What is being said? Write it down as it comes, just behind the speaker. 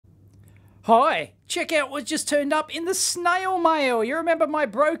Hi, check out what just turned up in the snail mail. You remember my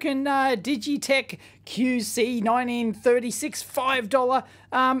broken Digitech QC 1936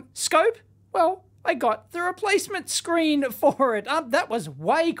 $5 scope? Well, I got the replacement screen for it. That was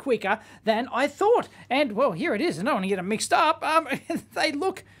way quicker than I thought. And, well, here it is. I don't want to get them mixed up. They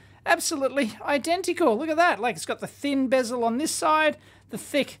look absolutely identical. Look at that. Like, it's got the thin bezel on this side, the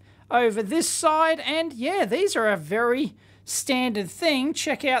thick over this side. And, yeah, these are a very standard thing.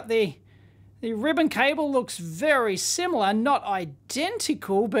 Check out the ribbon cable looks very similar, not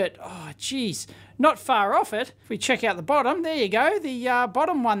identical, but, oh, geez, not far off it. If we check out the bottom, there you go. The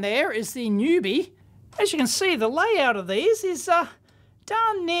bottom one there is the newbie. As you can see, the layout of these is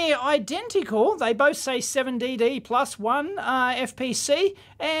darn near identical. They both say 7DD plus 1 FPC,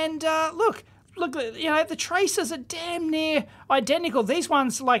 and look, you know, the traces are damn near identical. These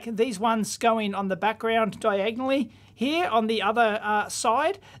ones, like these ones going on the background diagonally, here on the other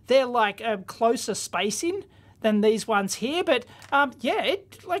side, they're like closer spacing than these ones here. But yeah,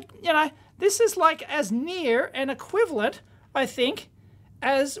 it, like, you know, this is like as near an equivalent, I think,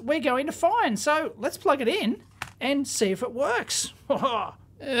 as we're going to find. So let's plug it in and see if it works. Problem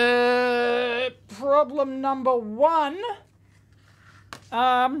number one.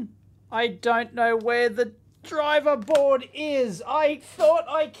 I don't know where the driver board is. I thought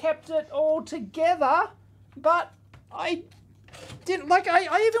I kept it all together, but I didn't. Like, I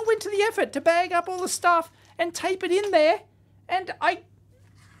even went to the effort to bag up all the stuff and tape it in there, and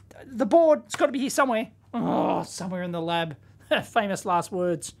the board's got to be here somewhere. Oh, somewhere in the lab. Famous last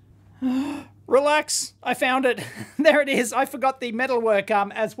words. Relax, I found it. There it is. I forgot the metalwork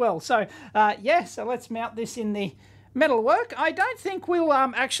as well. So, yeah, so let's mount this in the metalwork. I don't think we'll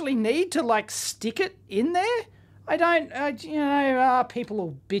actually need to, like, stick it in there. I don't, you know, people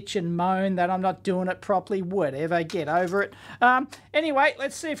will bitch and moan that I'm not doing it properly. Whatever, get over it. Anyway,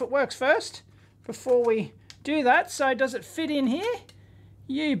 let's see if it works first before we do that. So does it fit in here?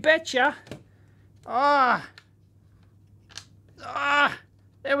 You betcha. There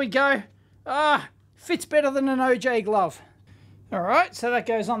we go. Fits better than an OJ glove. All right, so that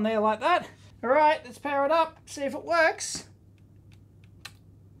goes on there like that. All right, let's power it up, see if it works.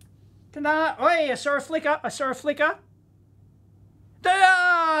 Ta-da! Oh, I saw a flicker. I saw a flicker.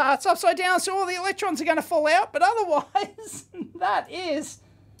 Ta-da! It's upside down, so all the electrons are going to fall out. But otherwise, that is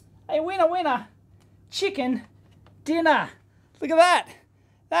a winner chicken dinner. Look at that.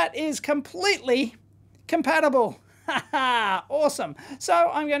 That is completely compatible. Haha, awesome. So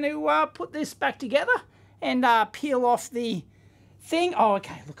I'm going to put this back together and peel off the thing. Oh,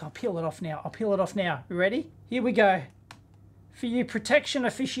 okay. Look, I'll peel it off now. I'll peel it off now. You ready? Here we go. For you protection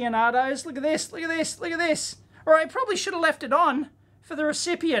aficionados, look at this, look at this, look at this. Or I probably should have left it on for the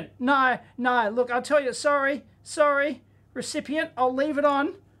recipient. No, look, I'll tell you, sorry, recipient, I'll leave it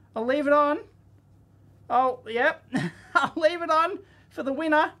on. I'll leave it on. Oh, yep, I'll leave it on for the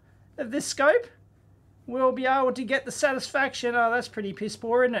winner of this scope. We'll be able to get the satisfaction, oh, that's pretty piss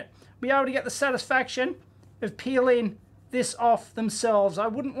poor, isn't it? Be able to get the satisfaction of peeling this off themselves. I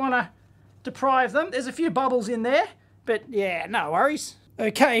wouldn't want to deprive them. There's a few bubbles in there. But yeah, no worries.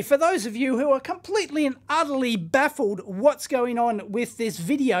 Okay, for those of you who are completely and utterly baffled what's going on with this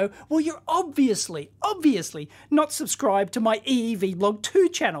video, well, you're obviously not subscribed to my EEVblog 2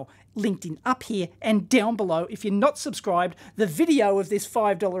 channel. Linked in up here and down below. If you're not subscribed, the video of this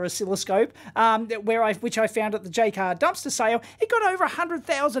 $5 oscilloscope, which I found at the JCar dumpster sale, it got over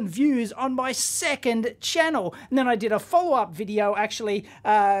 100,000 views on my second channel. And then I did a follow-up video actually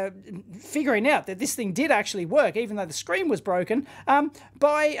figuring out that this thing did actually work, even though the screen was broken,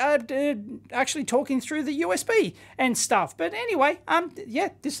 by actually talking through the USB and stuff. But anyway, yeah,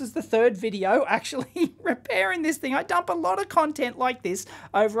 this is the third video actually repairing this thing. I dump a lot of content like this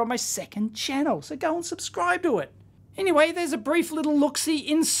over on my second channel, so go and subscribe to it. Anyway, there's a brief little look-see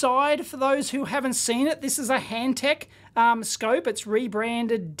inside for those who haven't seen it. This is a Hantek scope. It's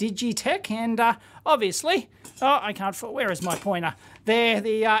rebranded Digitech, and obviously, oh, I can't, where is my pointer? There,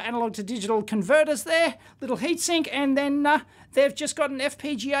 the analog to digital converters there, little heatsink, and then they've just got an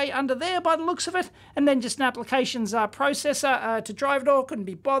FPGA under there by the looks of it, and then just an applications processor to drive it all. Couldn't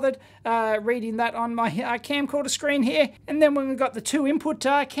be bothered reading that on my camcorder screen here. And then when we've got the two input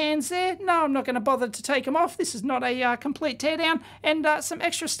cans there, no, I'm not going to bother to take them off. This is not a complete teardown. And some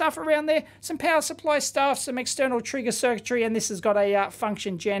extra stuff around there, some power supply stuff, some external trigger circuitry, and this has got a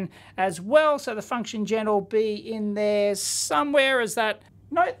function gen as well. So the function gen will be in there somewhere. Is that?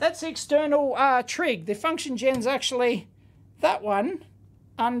 No, that's the external trig. The function gen's actually that one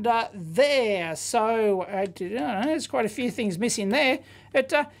under there. So there's quite a few things missing there.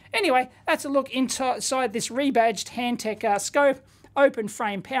 But anyway, that's a look inside this rebadged Hantek scope. open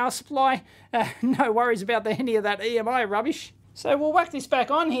frame power supply. No worries about any of that EMI rubbish. So we'll whack this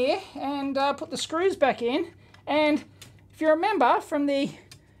back on here and put the screws back in. And if you remember from the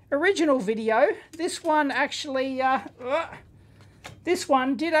original video, this one actually, this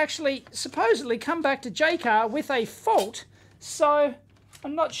one did actually supposedly come back to JCar with a fault. So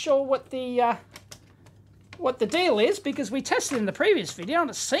I'm not sure what the deal is, because we tested in the previous video and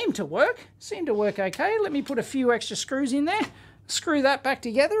it seemed to work. Okay. Let me put a few extra screws in there, screw that back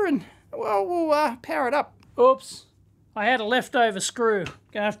together, and well, we'll power it up. Oops, I had a leftover screw.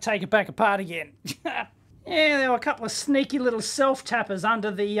 Gonna have to take it back apart again. Yeah, there were a couple of sneaky little self-tappers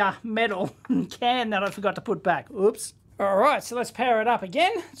under the metal can that I forgot to put back. Oops. All right, so let's power it up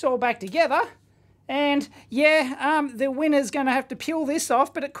again. It's all back together. And yeah, the winner's going to have to peel this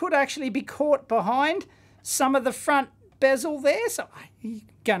off, but it could actually be caught behind some of the front bezel there. So you're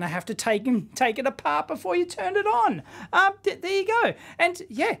going to have to take it apart before you turn it on. There you go. And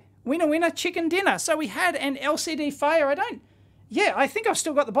yeah, winner, chicken dinner. So we had an LCD failure. I think I've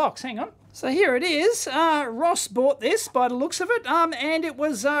still got the box. Hang on. So here it is. Ross bought this by the looks of it, and it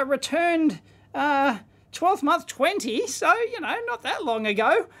was returned 12th month 20, so, you know, not that long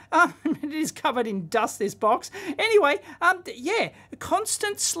ago. It is covered in dust, this box. Anyway, yeah,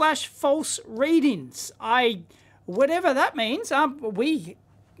 constant/false readings. Whatever that means, we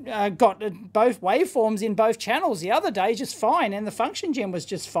got both waveforms in both channels the other day just fine, and the function gem was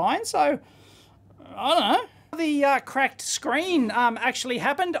just fine, so, I don't know. The cracked screen actually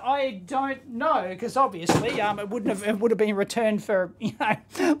happened, I don't know, because obviously it would have been returned for, you know,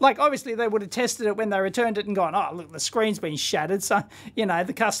 like obviously they would have tested it when they returned it and gone, oh look, the screen's been shattered, so you know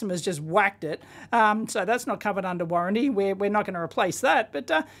the customers just whacked it, so that's not covered under warranty. We're not going to replace that, but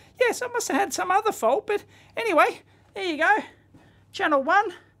yes, I must have had some other fault. But anyway, there you go, channel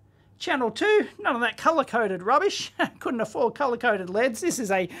 1. Channel 2, none of that colour-coded rubbish. Couldn't afford colour-coded LEDs. This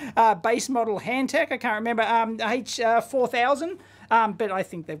is a base model Hantek. I can't remember, H4000. But I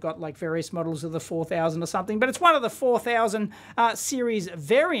think they've got like various models of the 4000 or something. But it's one of the 4000 series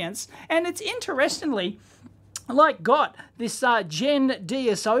variants. And it's interestingly, like, got this Gen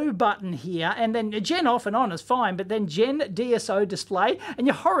DSO button here, and then Gen off and on is fine, but then Gen DSO display, and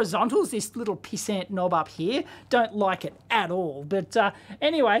your horizontals, this little pissant knob up here, don't like it at all. But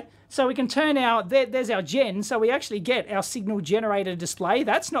anyway, so we can turn there's our Gen, so we actually get our signal generator display.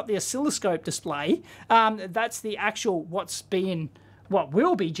 That's not the oscilloscope display, that's the actual what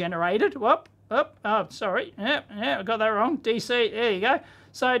will be generated. Oh, sorry, yeah, I got that wrong, DC, there you go.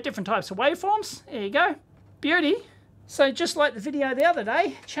 So different types of waveforms, there you go. Beauty. So just like the video the other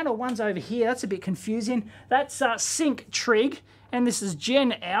day, channel 1's over here. That's a bit confusing. That's sync trig, and this is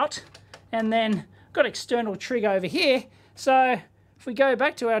Gen out, and then got external trig over here. So if we go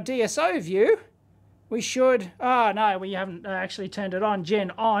back to our DSO view, we should, oh no, we haven't actually turned it on,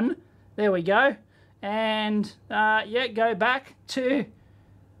 Gen on. There we go. And yeah, go back to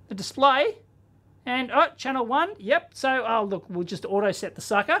the display, and oh, channel 1, yep. So, oh look, we'll just auto set the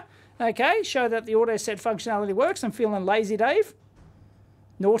sucker. Okay, show that the auto set functionality works. I'm feeling lazy, Dave.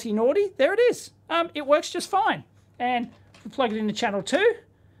 Naughty, naughty. There it is. It works just fine. And if we plug it into channel 2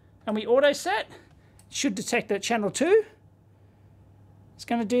 and we auto set, it should detect that channel 2. It's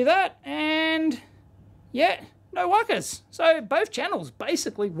going to do that, and yeah, no wuckers. So both channels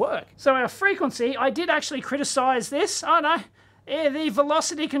basically work. So our frequency, I did actually criticize this. Oh no, yeah, the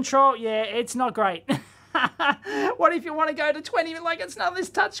velocity control, yeah, it's not great. What if you want to go to 20? Like, it's none of this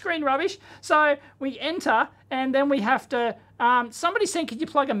touchscreen rubbish. So we enter, and then we have to, somebody said, could you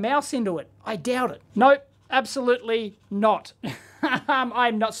plug a mouse into it? I doubt it. Nope, absolutely not.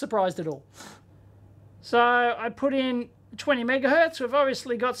 I'm not surprised at all. So I put in 20 megahertz. We've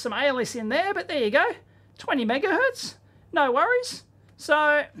obviously got some ALS in there, but there you go. 20 megahertz, no worries.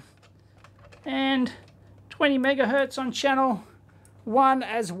 So, and 20 megahertz on channel 1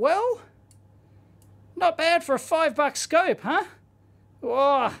 as well. Not bad for a $5 scope, huh?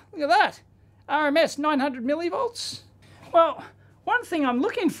 Oh, look at that. RMS 900 millivolts. Well, one thing I'm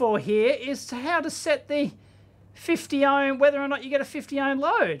looking for here is how to set the 50 ohm, whether or not you get a 50 ohm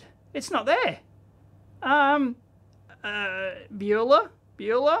load. It's not there. Bueller.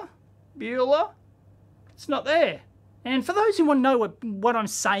 It's not there. And for those who want to know what I'm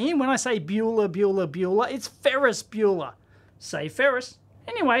saying, when I say Bueller, it's Ferris Bueller. Say Ferris.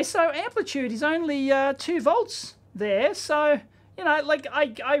 Anyway, so amplitude is only 2 volts there, so, you know, like,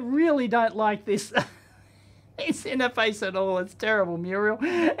 I really don't like this this interface at all. It's terrible, Muriel.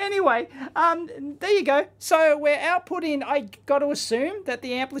 Anyway, there you go. So we're outputting, I got to assume that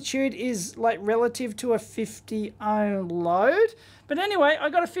the amplitude is, like, relative to a 50 ohm load. But anyway, I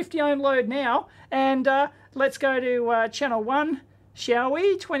got a 50 ohm load now, and let's go to channel 1, shall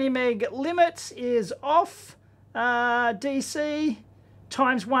we? 20 meg limit is off. DC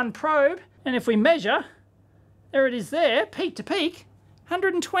times 1 probe. And if we measure, there it is there, peak to peak,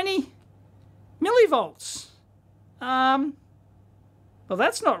 120 millivolts. Well,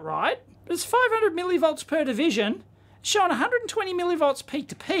 that's not right. It's 500 millivolts per division, showing 120 millivolts peak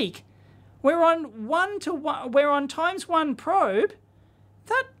to peak. We're on we're on times 1 probe.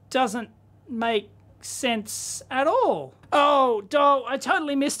 That doesn't make sense at all. Oh, I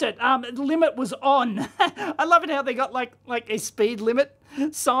totally missed it. The limit was on. I love it how they got like a speed limit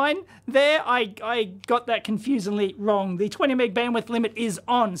sign there. I got that confusingly wrong. The 20 meg bandwidth limit is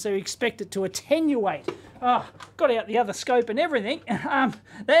on, so you expect it to attenuate. Oh, got out the other scope and everything.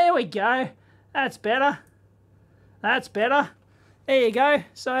 There we go. That's better. That's better. There you go.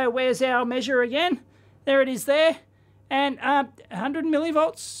 So where's our measure again? There it is there. And 100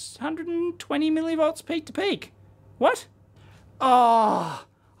 millivolts, 120 millivolts peak to peak. What? Oh,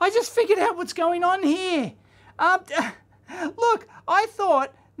 I just figured out what's going on here. Look, I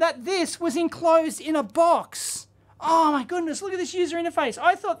thought that this was enclosed in a box. Oh my goodness, look at this user interface.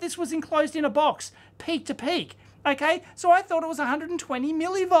 I thought this was enclosed in a box, peak to peak. Okay, so I thought it was 120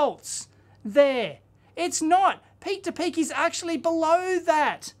 millivolts there. It's not. Peak to peak is actually below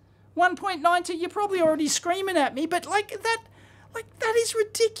that. 1.92, you're probably already screaming at me, but that is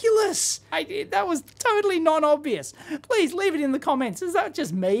ridiculous. That was totally non-obvious. Please leave it in the comments. Is that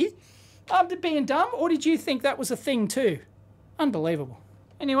just me being dumb, or did you think that was a thing too? Unbelievable.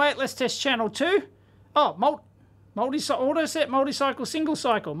 Anyway, let's test channel 2. Oh, auto set, multi-cycle, single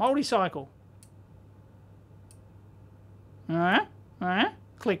cycle, multi-cycle. All right.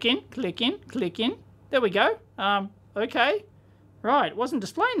 Click in. There we go. Okay. Right, it wasn't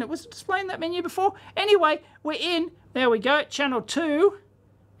displaying that menu before. Anyway, we're in. There we go, channel 2,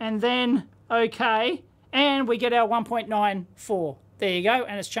 and then OK, and we get our 1.94. There you go,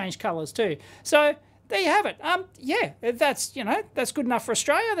 and it's changed colours too. So there you have it. Yeah, that's that's good enough for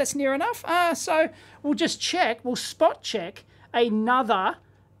Australia. That's near enough. So we'll just check. We'll spot check another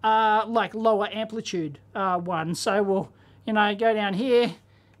like lower amplitude one. So we'll go down here,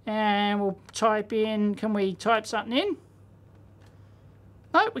 and we'll type in. Can we type something in?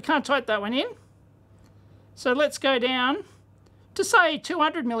 No, we can't type that one in. So let's go down to, say,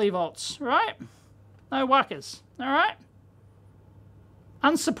 200 millivolts, right? No wuckers, all right?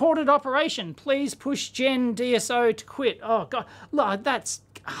 Unsupported operation. Please push Gen DSO to quit. Oh, God. Look, that's...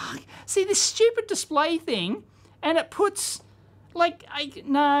 see, this stupid display thing, and it puts...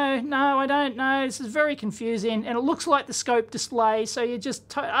 no, I don't know. This is very confusing, and it looks like the scope display, so you're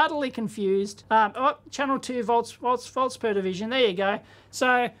just utterly confused. Channel 2 volts per division. There you go.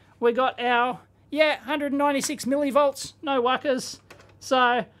 So we got our 196 millivolts. No wuckers.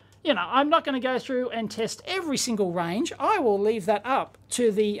 So I'm not going to go through and test every single range. I will leave that up to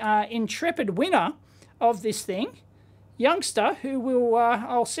the intrepid winner of this thing, Youngster, who will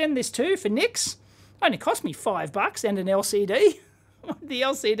I'll send this to for nix. Only cost me $5 and an LCD. The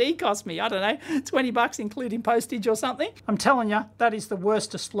LCD cost me, I don't know, $20 including postage or something. I'm telling you, that is the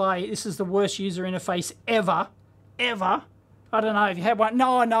worst display. This is the worst user interface ever. I don't know if you had one.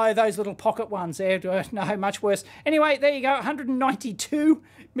 No, those little pocket ones there. No, much worse. Anyway, there you go, 192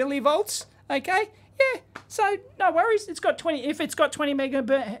 millivolts. Okay, yeah. So no worries. It's got 20. If it's got 20 meg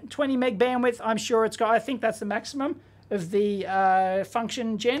bandwidth, I'm sure it's got. I think that's the maximum of the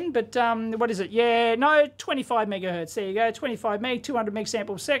function gen, but what is it? Yeah, no, 25 megahertz. There you go, 25 meg, 200 meg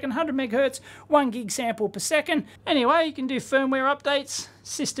sample per second, 100 megahertz, 1 gig sample per second. Anyway, you can do firmware updates,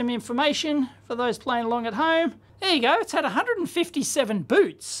 system information for those playing along at home. There you go, it's had 157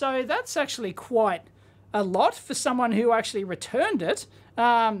 boots, so that's actually quite a lot for someone who actually returned it.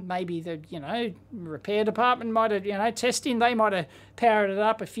 Maybe the, repair department might have, testing, they might have powered it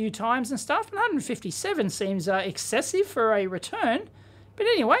up a few times and stuff. And 157 seems excessive for a return. But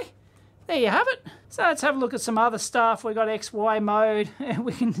anyway, there you have it. So let's have a look at some other stuff. We've got XY mode.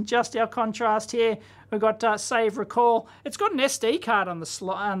 We can adjust our contrast here. We've got save recall. It's got an SD card on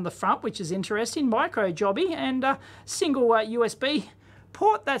the front, which is interesting. Micro jobby, and single USB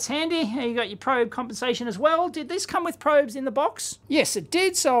port. That's handy. You got your probe compensation as well. Did this come with probes in the box? Yes, it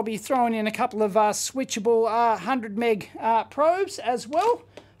did. So I'll be throwing in a couple of switchable 100 meg probes as well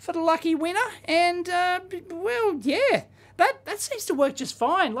for the lucky winner. And well, yeah, that seems to work just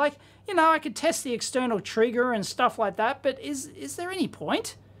fine. Like, I could test the external trigger and stuff like that, but is there any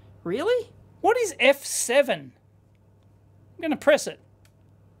point? Really? What is F7? I'm going to press it.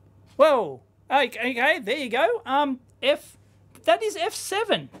 Whoa. Okay, there you go. That is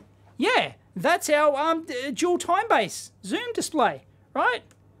F7. Yeah, that's our dual time base zoom display, right?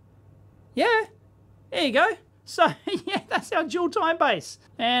 Yeah, there you go. So, yeah, that's our dual time base.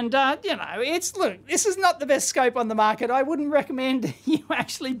 And, you know, look, this is not the best scope on the market. I wouldn't recommend you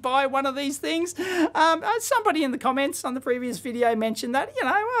actually buy one of these things. Somebody in the comments on the previous video mentioned that, you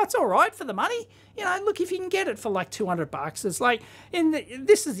know, well, it's all right for the money. You know, look, if you can get it for like $200, it's like,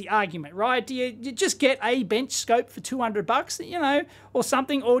 this is the argument, right? Do you just get a bench scope for $200, you know, or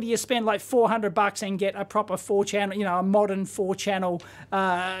something, or do you spend like $400 and get a proper 4-channel, you know, a modern 4-channel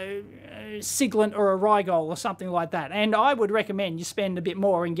Siglant or a Rigol or something like that? And I would recommend you spend a bit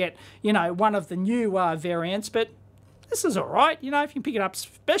more and get, you know, one of the new variants, but this is all right, you know, if you can pick it up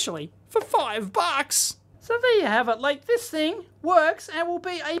especially for $5. So there you have it. Like, this thing works and will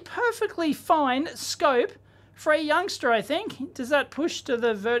be a perfectly fine scope for a youngster, I think. Does that push to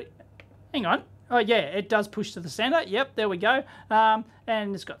the Hang on. Oh, yeah, it does push to the center. Yep, there we go. And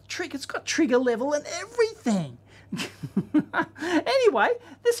it's got trigger level and everything. Anyway,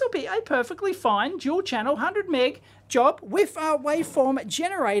 this will be a perfectly fine dual channel 100 meg job with a waveform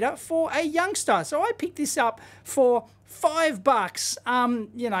generator for a youngster. So I picked this up for $5,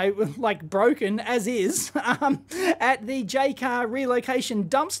 you know, like broken as is, at the J-Car relocation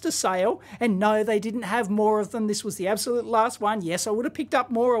dumpster sale. And no, they didn't have more of them. This was the absolute last one. Yes, I would have picked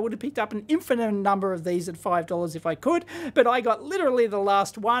up more. I would have picked up an infinite number of these at $5 if I could, but I got literally the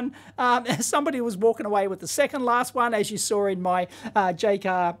last one. Somebody was walking away with the second last one, as you saw in my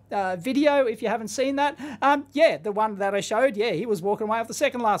J-Car video. If you haven't seen that, yeah, the one that I showed, yeah, he was walking away with the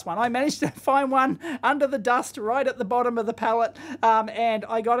second last one. I managed to find one under the dust right at the bottom of the pallet, and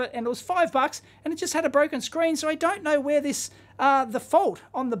I got it, and it was $5, and it just had a broken screen. So I don't know where this the fault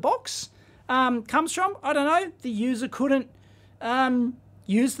on the box comes from. I don't know. The user couldn't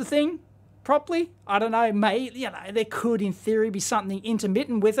use the thing properly. I don't know, maybe, you know, there could in theory be something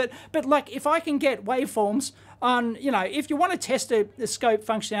intermittent with it, but like, if I can get waveforms on, you know, if you want to test the scope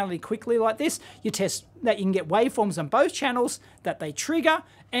functionality quickly like this, you test that you can get waveforms on both channels, that they trigger,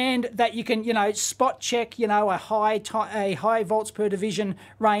 and that you can, you know, spot check, you know, a high volts per division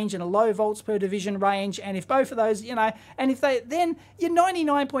range and a low volts per division range, and if both of those, you know, and if they, then you're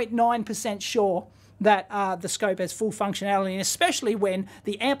 99.9% sure that the scope has full functionality, and especially when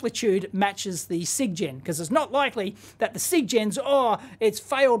the amplitude matches the SIGGEN, because it's not likely that the SIGGENs, oh, it's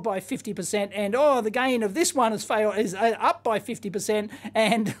failed by 50%, and oh, the gain of this one is up by 50%,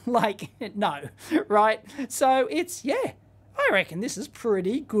 and like, no, right? So it's, yeah, I reckon this is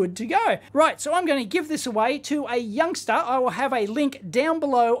pretty good to go. Right, so I'm going to give this away to a youngster. I will have a link down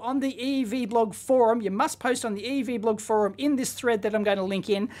below on the EEVblog forum. You must post on the EEVblog forum in this thread that I'm going to link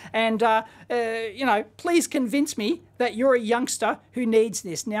in. And, you know, please convince me that you're a youngster who needs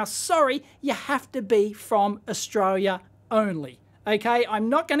this. Now, sorry, you have to be from Australia only. Okay, I'm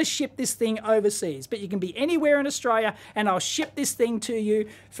not going to ship this thing overseas, but you can be anywhere in Australia and I'll ship this thing to you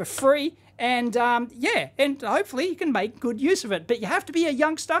for free. And yeah, and hopefully you can make good use of it. But you have to be a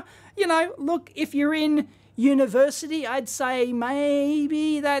youngster. You know, look, if you're in university, I'd say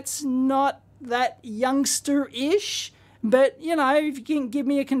maybe that's not that youngster-ish. But, you know, if you can give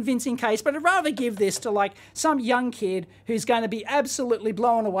me a convincing case, but I'd rather give this to, like, some young kid who's going to be absolutely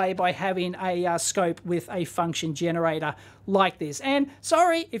blown away by having a scope with a function generator like this. And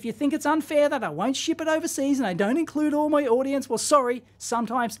sorry, if you think it's unfair that I won't ship it overseas and I don't include all my audience, well, sorry,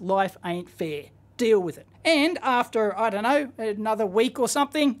 sometimes life ain't fair. Deal with it. And after, I don't know, another week or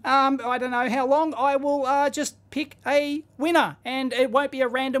something, I don't know how long, I will just pick a winner. And it won't be a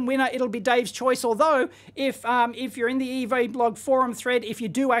random winner, it'll be Dave's choice. Although, if you're in the EEVblog forum thread, if you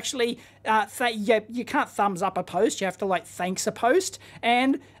do actually, you can't thumbs up a post, you have to, like, thanks a post.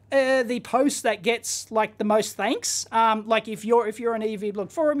 And the post that gets, like, the most thanks, like if you're an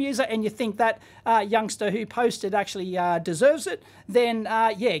EEVblog forum user and you think that youngster who posted actually deserves it, then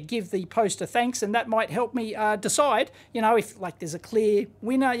yeah, give the post a thanks, and that might help me decide, you know, if, like, there's a clear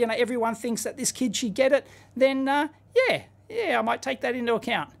winner, you know, everyone thinks that this kid should get it, then yeah, I might take that into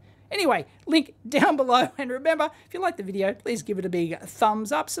account. Anyway, link down below, and remember, if you like the video, please give it a big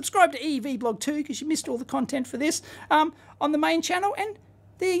thumbs up. Subscribe to EEVblog too, because you missed all the content for this on the main channel, and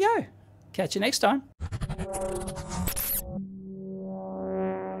there you go. Catch you next time.